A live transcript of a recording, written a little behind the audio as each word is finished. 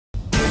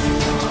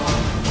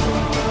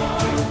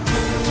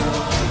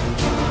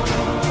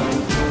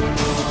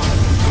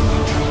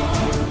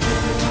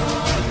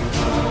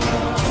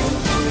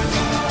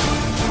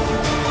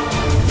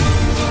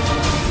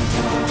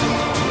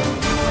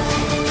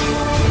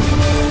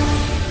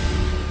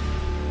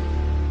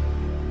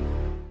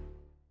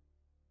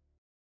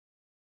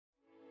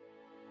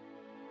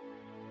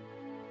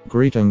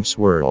Greetings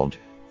world.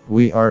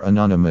 We are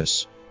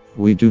anonymous.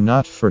 We do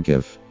not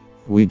forgive.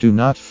 We do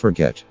not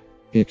forget.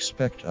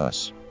 Expect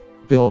us.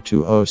 Bill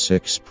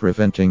 206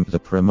 Preventing the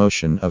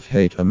Promotion of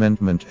Hate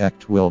Amendment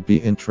Act will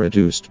be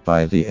introduced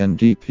by the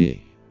NDP.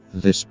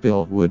 This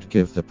bill would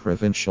give the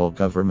provincial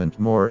government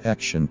more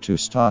action to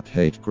stop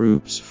hate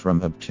groups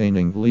from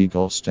obtaining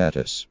legal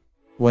status.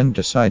 When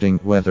deciding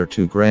whether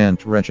to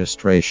grant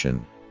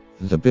registration,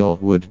 the bill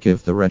would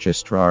give the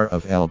Registrar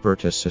of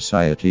Alberta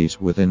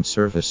Societies within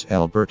Service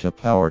Alberta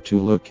power to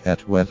look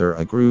at whether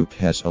a group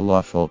has a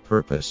lawful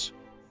purpose.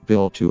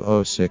 Bill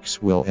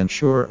 206 will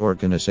ensure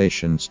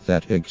organizations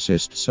that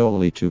exist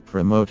solely to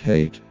promote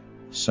hate,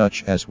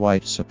 such as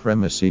white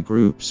supremacy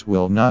groups,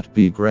 will not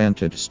be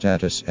granted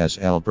status as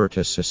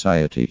Alberta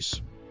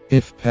societies.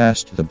 If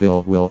passed, the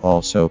bill will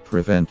also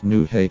prevent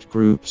new hate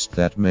groups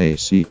that may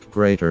seek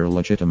greater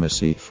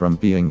legitimacy from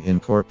being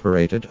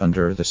incorporated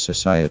under the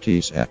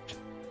Societies Act.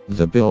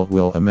 The bill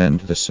will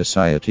amend the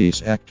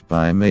Societies Act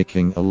by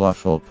making a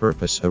lawful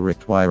purpose a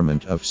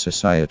requirement of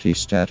society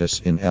status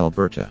in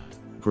Alberta.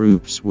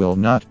 Groups will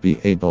not be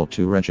able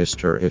to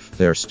register if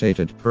their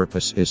stated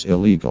purpose is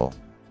illegal.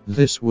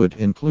 This would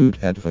include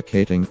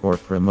advocating or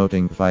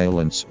promoting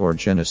violence or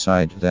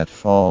genocide that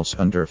falls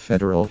under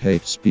federal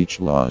hate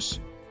speech laws.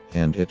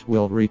 And it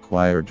will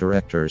require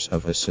directors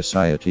of a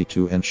society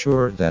to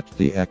ensure that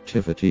the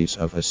activities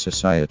of a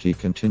society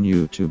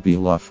continue to be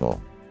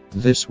lawful.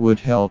 This would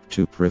help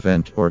to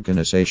prevent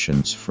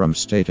organizations from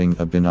stating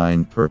a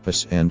benign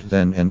purpose and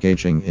then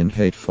engaging in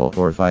hateful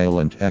or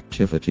violent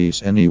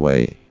activities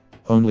anyway.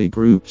 Only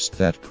groups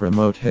that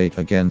promote hate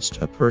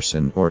against a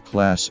person or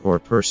class or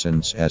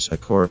persons as a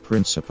core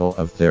principle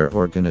of their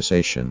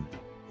organization,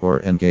 or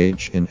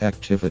engage in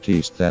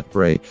activities that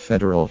break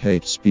federal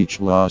hate speech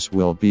laws,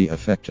 will be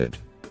affected.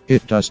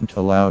 It doesn't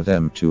allow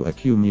them to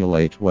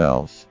accumulate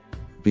wealth,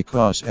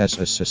 because as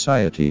a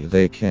society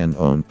they can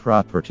own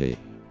property.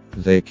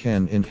 They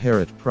can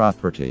inherit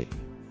property.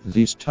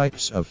 These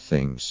types of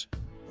things.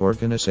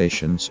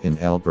 Organizations in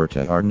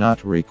Alberta are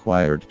not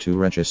required to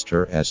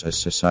register as a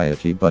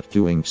society, but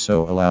doing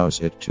so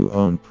allows it to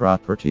own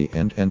property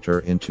and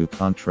enter into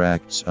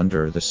contracts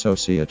under the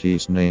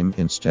society's name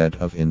instead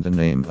of in the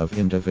name of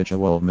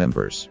individual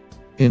members.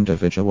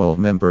 Individual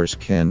members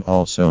can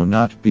also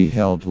not be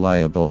held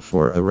liable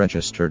for a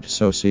registered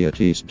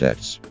society's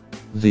debts.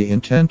 The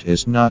intent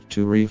is not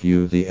to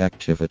review the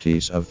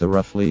activities of the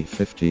roughly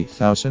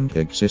 50,000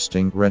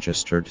 existing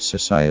registered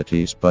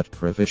societies, but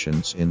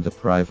provisions in the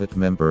private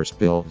members'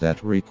 bill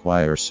that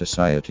require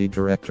society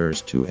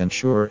directors to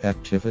ensure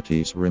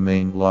activities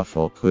remain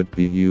lawful could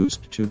be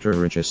used to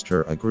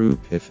deregister a group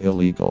if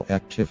illegal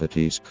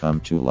activities come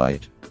to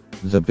light.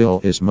 The bill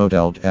is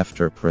modeled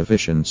after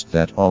provisions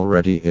that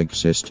already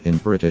exist in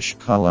British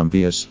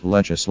Columbia's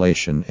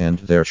legislation, and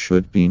there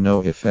should be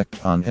no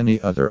effect on any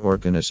other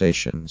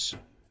organizations.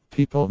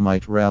 People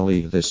might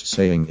rally this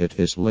saying it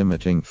is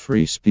limiting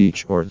free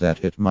speech or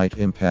that it might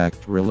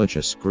impact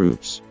religious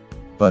groups.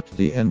 But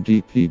the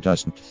NDP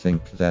doesn't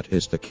think that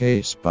is the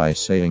case by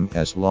saying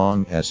as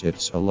long as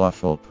it's a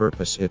lawful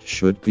purpose it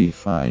should be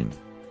fine.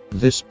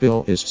 This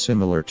bill is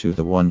similar to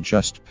the one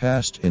just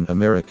passed in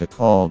America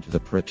called the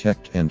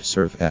Protect and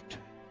Serve Act.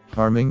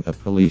 Harming a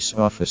police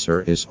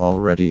officer is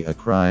already a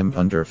crime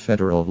under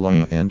federal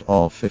law, and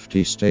all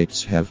 50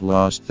 states have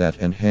laws that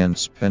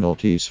enhance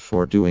penalties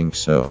for doing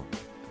so.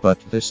 But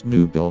this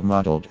new bill,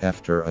 modeled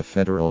after a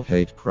federal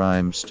hate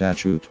crime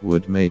statute,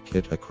 would make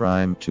it a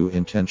crime to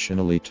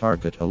intentionally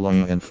target a law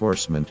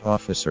enforcement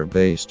officer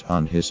based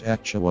on his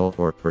actual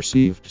or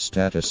perceived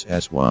status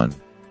as one.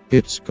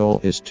 Its goal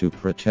is to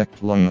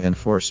protect law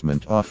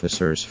enforcement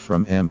officers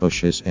from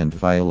ambushes and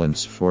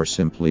violence for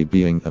simply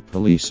being a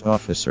police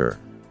officer.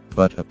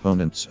 But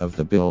opponents of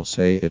the bill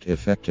say it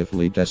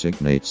effectively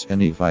designates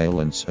any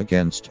violence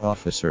against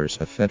officers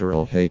a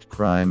federal hate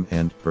crime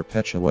and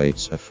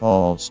perpetuates a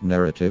false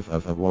narrative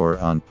of a war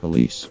on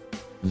police.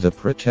 The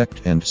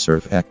Protect and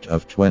Serve Act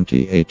of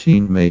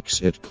 2018 makes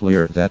it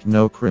clear that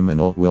no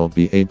criminal will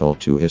be able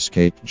to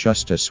escape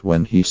justice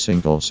when he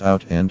singles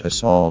out and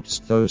assaults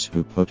those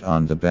who put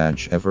on the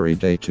badge every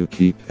day to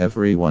keep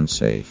everyone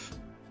safe.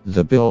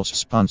 The bill's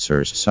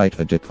sponsors cite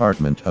a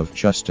Department of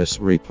Justice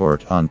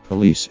report on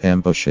police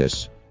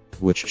ambushes,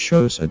 which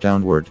shows a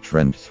downward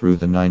trend through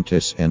the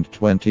 90s and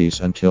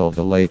 20s until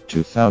the late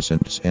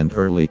 2000s and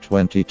early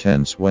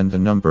 2010s, when the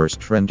numbers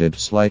trended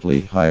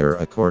slightly higher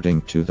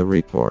according to the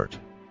report.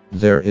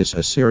 There is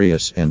a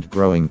serious and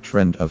growing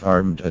trend of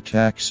armed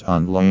attacks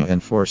on law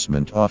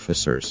enforcement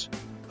officers.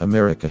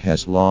 America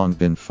has long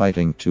been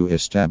fighting to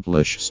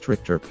establish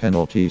stricter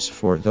penalties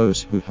for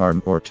those who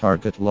harm or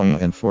target law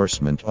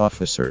enforcement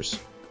officers.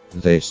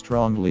 They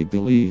strongly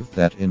believe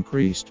that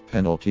increased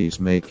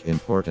penalties make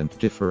important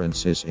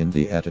differences in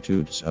the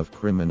attitudes of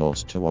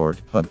criminals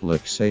toward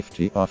public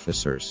safety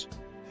officers,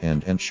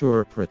 and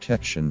ensure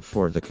protection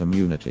for the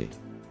community.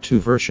 Two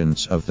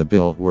versions of the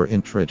bill were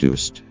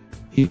introduced.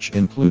 Each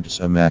includes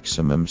a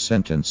maximum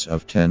sentence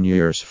of 10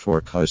 years for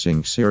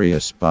causing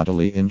serious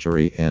bodily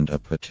injury and a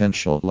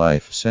potential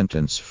life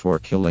sentence for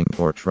killing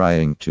or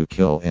trying to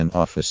kill an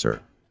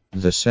officer.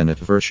 The Senate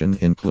version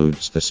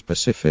includes the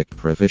specific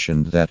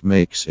provision that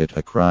makes it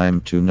a crime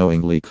to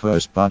knowingly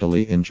cause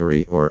bodily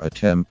injury or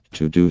attempt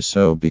to do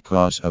so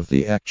because of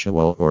the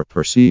actual or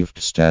perceived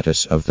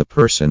status of the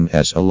person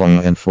as a law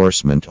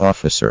enforcement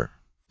officer.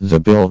 The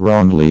bill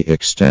wrongly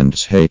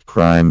extends hate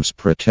crimes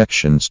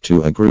protections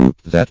to a group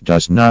that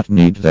does not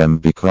need them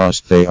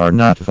because they are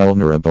not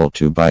vulnerable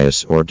to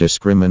bias or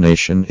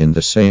discrimination in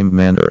the same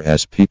manner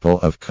as people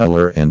of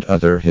color and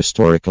other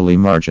historically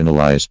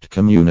marginalized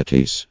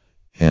communities.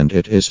 And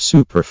it is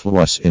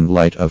superfluous in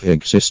light of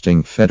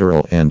existing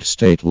federal and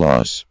state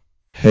laws.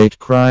 Hate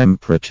crime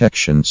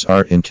protections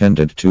are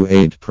intended to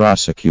aid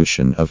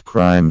prosecution of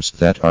crimes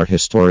that are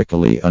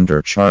historically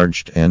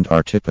undercharged and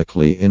are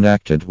typically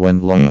enacted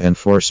when law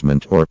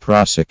enforcement or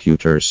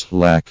prosecutors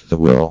lack the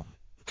will,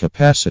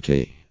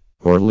 capacity,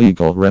 or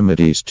legal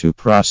remedies to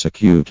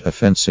prosecute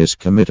offenses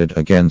committed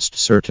against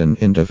certain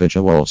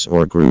individuals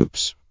or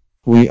groups.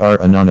 We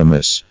are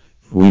anonymous.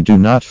 We do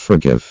not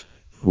forgive.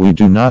 We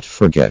do not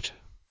forget.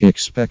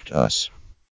 Expect us.